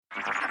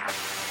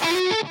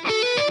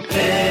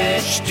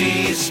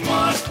HT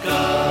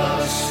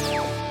Smartcast.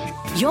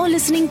 You're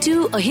listening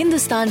to a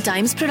Hindustan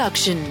Times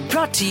production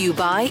brought to you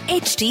by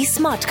HT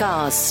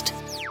Smartcast.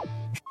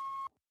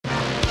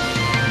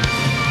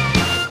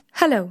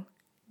 Hello,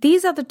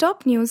 these are the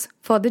top news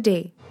for the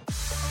day.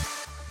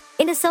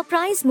 In a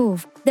surprise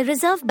move, the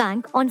Reserve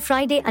Bank on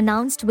Friday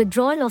announced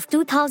withdrawal of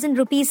 2,000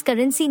 rupees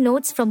currency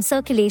notes from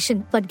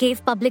circulation but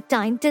gave public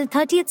time till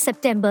 30th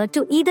September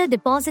to either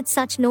deposit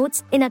such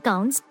notes in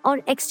accounts or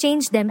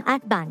exchange them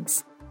at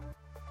banks.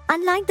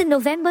 Unlike the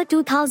November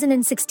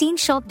 2016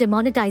 shock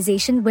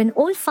demonetization when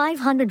all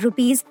 500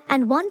 rupees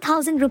and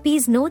 1,000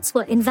 rupees notes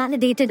were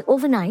invalidated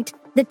overnight,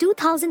 the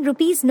 2,000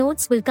 rupees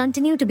notes will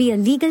continue to be a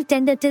legal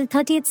tender till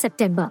 30th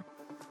September.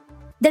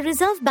 The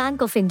Reserve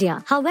Bank of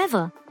India,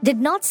 however,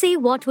 did not say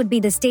what would be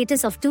the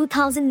status of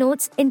 2,000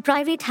 notes in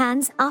private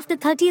hands after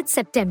 30th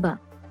September.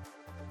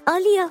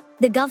 Earlier,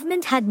 the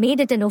government had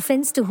made it an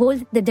offence to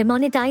hold the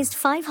demonetized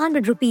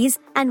 500 rupees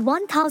and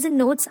 1,000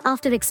 notes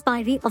after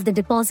expiry of the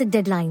deposit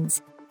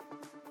deadlines.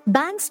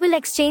 Banks will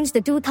exchange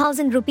the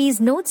 2,000 rupees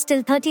notes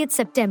till 30th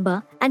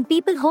September, and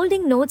people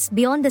holding notes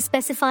beyond the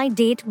specified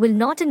date will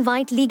not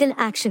invite legal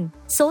action,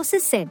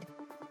 sources said.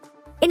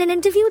 In an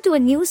interview to a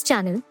news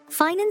channel,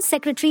 Finance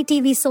Secretary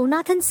T.V.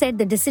 Sonathan said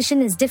the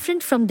decision is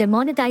different from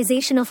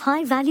demonetization of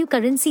high-value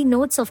currency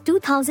notes of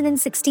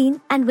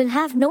 2016 and will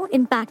have no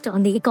impact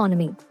on the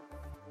economy.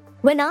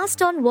 When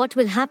asked on what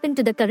will happen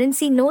to the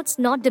currency notes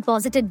not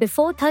deposited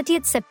before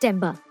 30th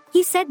September,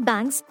 he said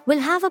banks will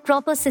have a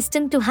proper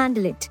system to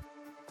handle it.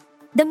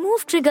 The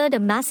move triggered a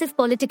massive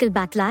political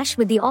backlash,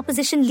 with the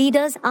opposition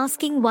leaders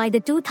asking why the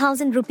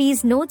 2,000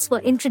 rupees notes were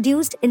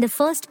introduced in the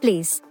first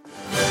place.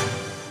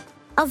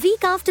 A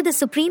week after the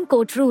Supreme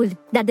Court ruled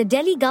that the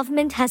Delhi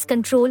government has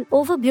control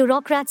over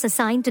bureaucrats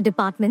assigned to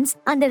departments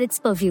under its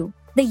purview,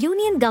 the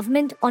union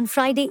government on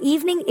Friday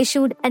evening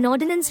issued an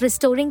ordinance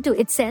restoring to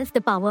itself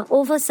the power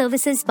over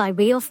services by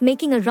way of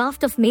making a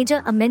raft of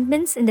major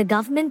amendments in the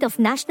Government of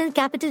National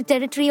Capital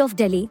Territory of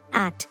Delhi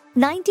Act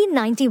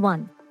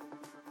 1991.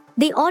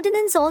 The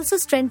ordinance also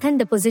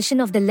strengthened the position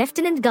of the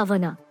Lieutenant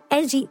Governor,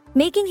 LG,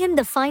 making him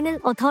the final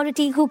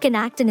authority who can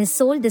act in his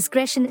sole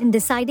discretion in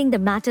deciding the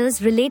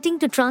matters relating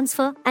to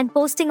transfer and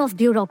posting of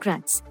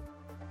bureaucrats.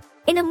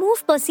 In a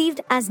move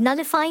perceived as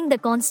nullifying the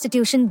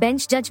Constitution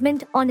Bench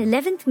judgment on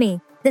 11th May,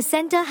 the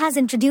centre has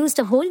introduced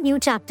a whole new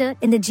chapter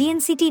in the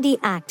GNCTD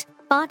Act,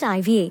 Part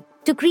IVA,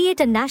 to create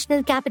a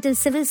National Capital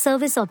Civil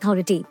Service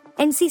Authority,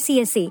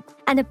 NCCSA,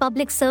 and a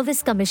Public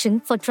Service Commission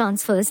for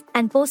transfers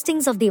and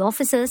postings of the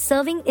officers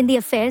serving in the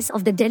affairs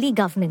of the Delhi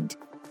government.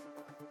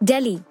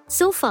 Delhi,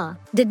 so far,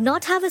 did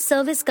not have a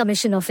service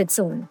commission of its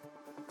own.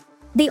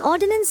 The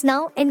ordinance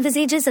now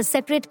envisages a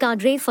separate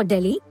cadre for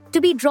Delhi,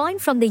 to be drawn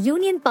from the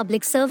Union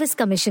Public Service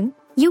Commission,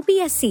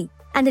 UPSC,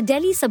 and the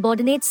Delhi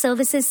Subordinate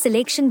Services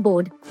Selection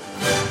Board.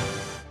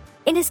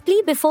 In his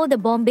plea before the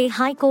Bombay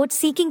High Court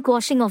seeking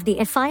quashing of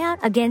the FIR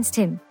against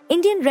him,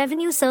 Indian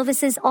Revenue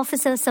Services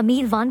officer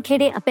Sameer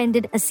Wankhede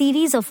appended a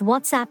series of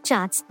WhatsApp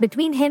chats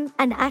between him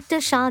and actor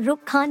Shah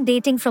Rukh Khan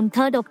dating from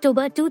 3rd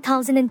October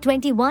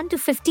 2021 to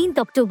 15th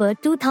October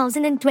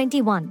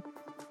 2021.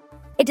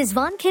 It is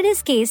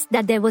Wankhede's case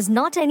that there was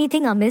not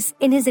anything amiss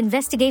in his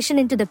investigation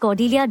into the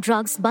Cordelia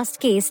drugs bust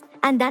case,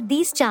 and that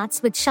these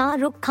chats with Shah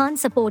Rukh Khan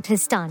support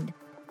his stand.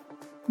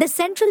 The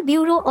Central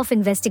Bureau of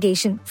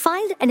Investigation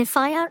filed an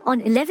FIR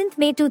on 11th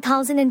May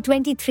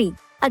 2023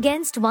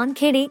 against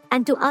Wankhede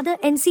and two other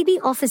NCB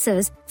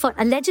officers for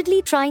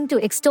allegedly trying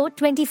to extort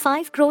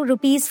 25 crore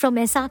rupees from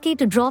SRK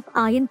to drop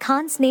Ayan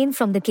Khan's name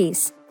from the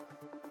case.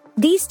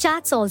 These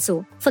chats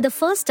also, for the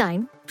first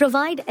time,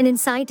 provide an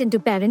insight into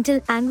parental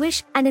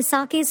anguish and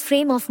SRK's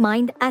frame of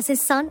mind as his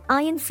son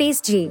Ayan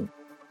faced jail.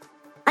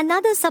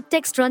 Another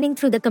subtext running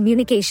through the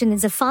communication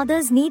is a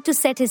father's need to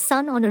set his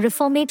son on a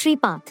reformatory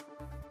path.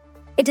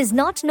 It is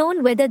not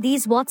known whether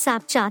these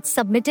WhatsApp chats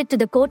submitted to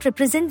the court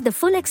represent the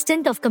full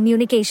extent of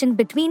communication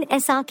between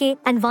SRK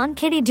and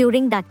Wankhede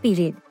during that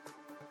period.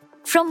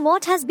 From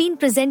what has been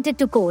presented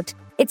to court,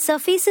 it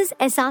surfaces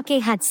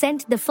SRK had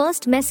sent the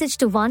first message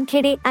to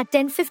Wankhede at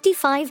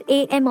 10:55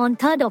 a.m. on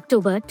 3rd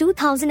October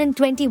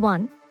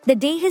 2021, the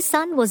day his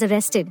son was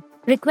arrested,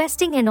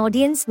 requesting an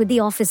audience with the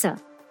officer.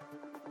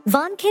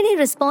 Wankhede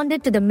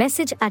responded to the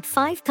message at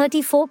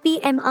 5:34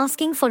 p.m.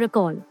 asking for a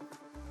call.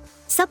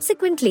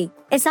 Subsequently,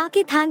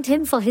 SRK thanked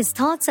him for his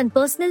thoughts and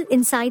personal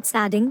insights,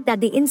 adding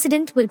that the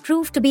incident will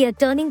prove to be a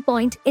turning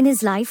point in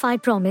his life, I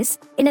promise,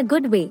 in a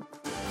good way.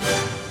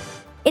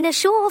 In a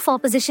show of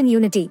opposition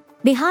unity,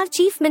 Bihar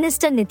Chief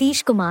Minister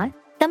Nitish Kumar,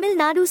 Tamil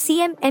Nadu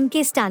CM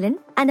M.K. Stalin,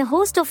 and a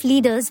host of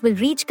leaders will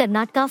reach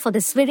Karnataka for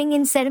the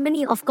swearing-in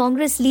ceremony of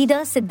Congress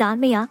leader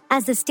Siddaramaiah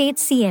as the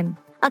state's CM,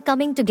 a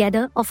coming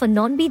together of a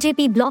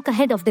non-BJP bloc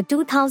ahead of the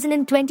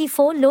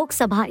 2024 Lok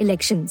Sabha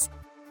elections.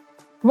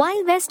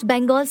 While West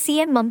Bengal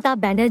CM Mamata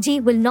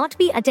Banerjee will not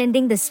be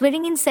attending the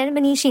swearing-in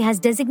ceremony, she has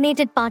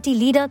designated party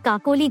leader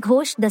Kakoli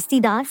Ghosh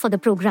Dastidar for the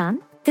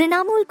program,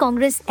 Trinamool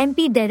Congress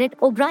MP Derek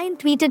O'Brien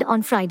tweeted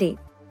on Friday.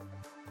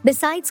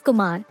 Besides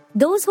Kumar,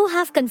 those who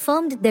have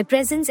confirmed their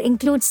presence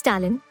include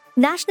Stalin,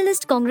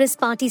 Nationalist Congress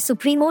Party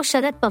Supremo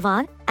Sharad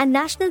Pawar and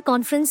National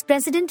Conference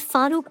President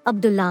Farooq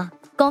Abdullah,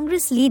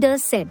 Congress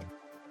leaders said.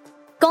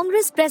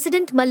 Congress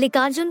President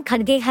Mallikarjun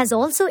Kharge has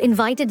also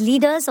invited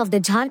leaders of the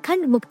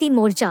Jharkhand Mukti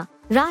Morcha,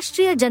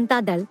 Rashtriya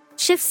Janata Dal,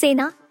 Shiv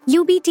Sena,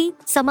 UBT,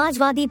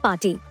 Samajwadi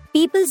Party,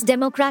 People's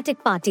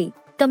Democratic Party,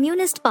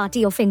 Communist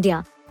Party of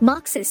India,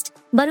 Marxist,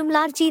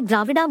 Marumlarchi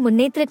Dravida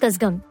Munnetra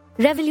Kazhagam,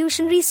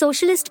 Revolutionary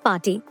Socialist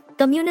Party,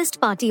 Communist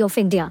Party of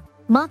India,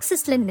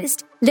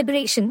 Marxist-Leninist,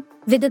 Liberation,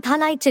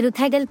 Viduthalai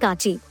Chiruthaigal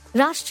Kachi,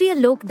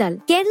 Rashtriya Lok Dal,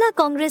 Kerala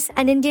Congress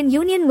and Indian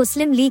Union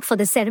Muslim League for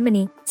the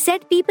ceremony,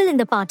 said people in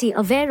the party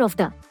aware of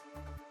the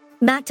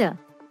matter.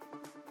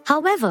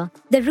 However,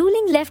 the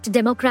ruling Left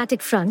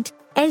Democratic Front,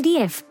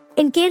 LDF,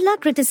 in Kerala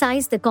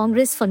criticized the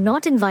Congress for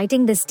not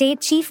inviting the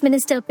state Chief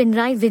Minister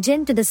Pinarayi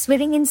Vijayan to the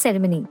swearing-in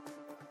ceremony.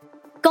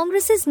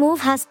 Congress's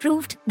move has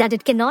proved that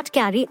it cannot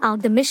carry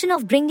out the mission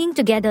of bringing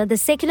together the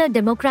secular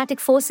democratic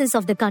forces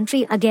of the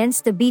country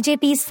against the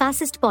BJP's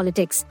fascist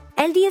politics,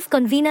 LDF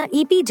convener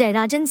E.P.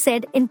 Jayarajan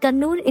said in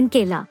Kannur in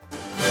Kerala.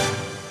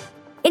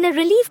 In a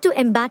relief to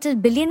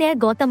embattled billionaire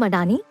Gautam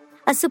Adani,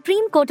 a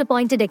Supreme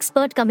Court-appointed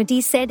expert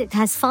committee said it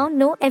has found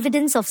no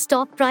evidence of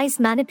stock price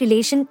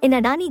manipulation in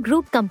Adani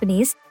Group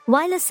companies,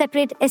 while a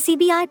separate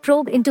SBI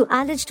probe into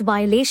alleged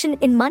violation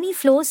in money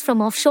flows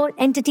from offshore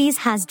entities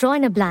has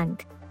drawn a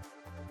blank.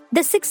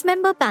 The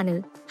 6-member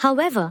panel,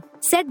 however,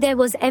 said there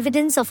was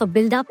evidence of a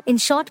build-up in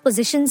short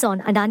positions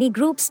on Adani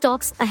Group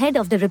stocks ahead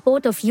of the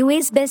report of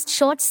UAE's best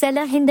short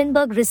seller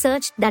Hindenburg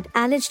Research that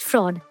alleged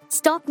fraud,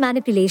 stock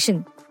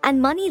manipulation, and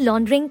money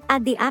laundering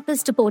at the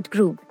Apple's Port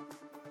Group.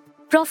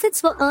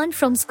 Profits were earned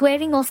from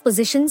squaring off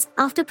positions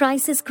after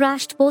prices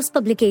crashed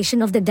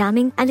post-publication of the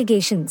damning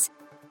allegations.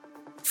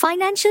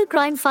 Financial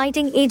Crime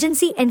Fighting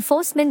Agency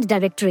Enforcement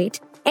Directorate,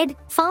 ED,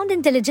 found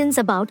intelligence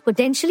about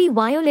potentially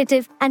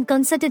violative and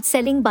concerted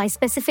selling by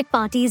specific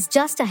parties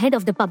just ahead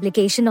of the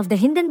publication of the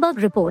Hindenburg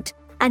report,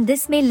 and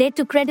this may lead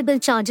to credible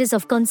charges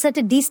of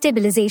concerted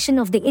destabilization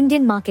of the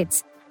Indian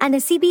markets, and a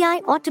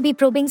CBI ought to be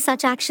probing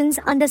such actions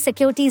under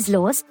securities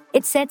laws,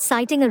 it said,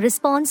 citing a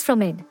response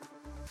from ED.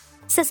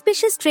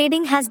 Suspicious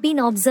trading has been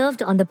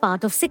observed on the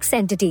part of 6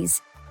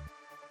 entities.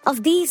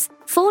 Of these,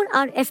 4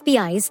 are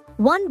FPIs,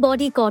 1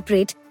 body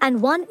corporate,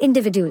 and 1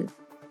 individual.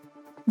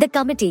 The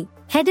committee,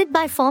 headed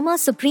by former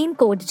Supreme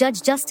Court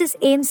Judge Justice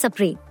A.M.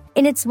 Sapre,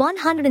 in its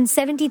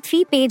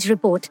 173-page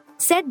report,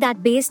 said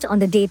that based on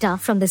the data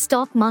from the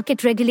Stock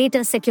Market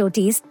Regulator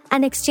Securities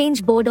and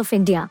Exchange Board of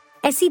India,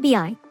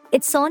 SEBI,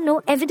 it saw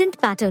no evident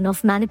pattern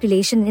of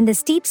manipulation in the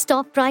steep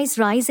stock price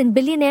rise in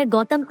billionaire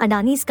Gautam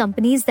Adani's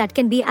companies that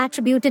can be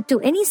attributed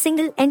to any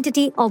single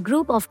entity or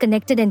group of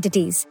connected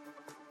entities.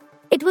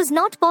 It was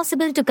not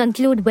possible to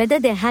conclude whether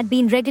there had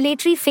been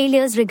regulatory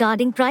failures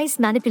regarding price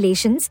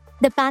manipulations,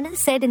 the panel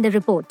said in the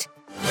report.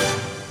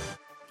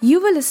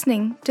 You were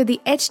listening to the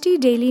HT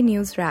Daily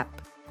News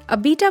Wrap, a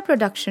beta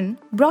production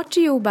brought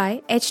to you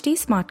by HT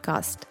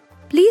Smartcast.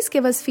 Please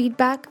give us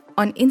feedback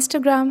on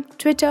Instagram,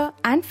 Twitter,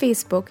 and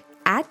Facebook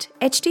at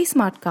HT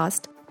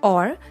Smartcast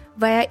or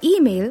via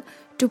email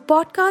to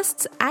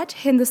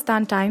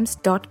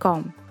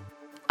podcasts@hindustantimes.com.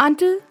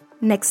 Until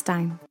next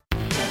time.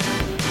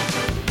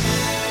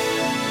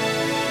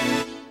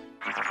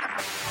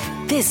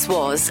 This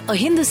was a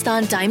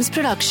Hindustan Times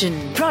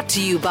production brought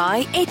to you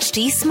by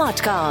HT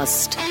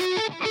Smartcast.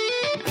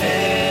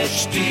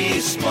 HT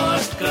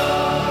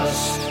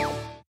Smartcast.